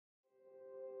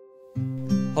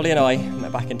Holly and I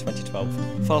met back in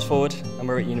 2012. Fast forward, and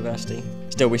we're at university.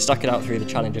 Still, we stuck it out through the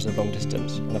challenges of long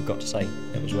distance, and I've got to say,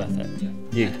 it was worth it.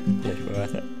 You were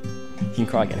worth it. You can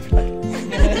cry again if you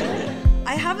like.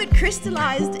 I have it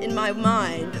crystallised in my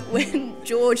mind when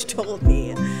George told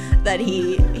me that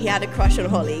he had a crush on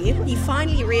Holly. He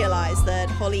finally realised that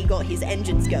Holly got his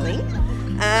engines going.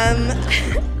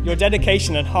 Your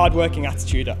dedication and hard-working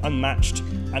attitude are unmatched,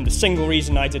 and the single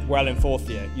reason I did well in 4th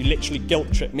year, you literally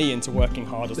guilt-tripped me into working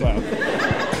hard as well.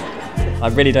 I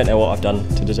really don't know what I've done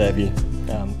to deserve you,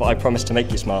 but I promise to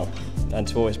make you smile and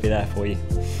to always be there for you.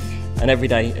 And every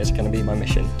day it's going to be my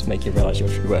mission to make you realise your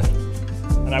true worth.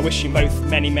 And I wish you both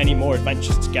many, many more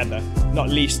adventures together, not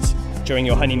least during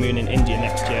your honeymoon in India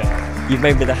next year. You've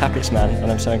made me the happiest man,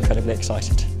 and I'm so incredibly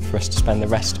excited for us to spend the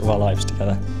rest of our lives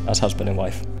together as husband and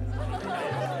wife.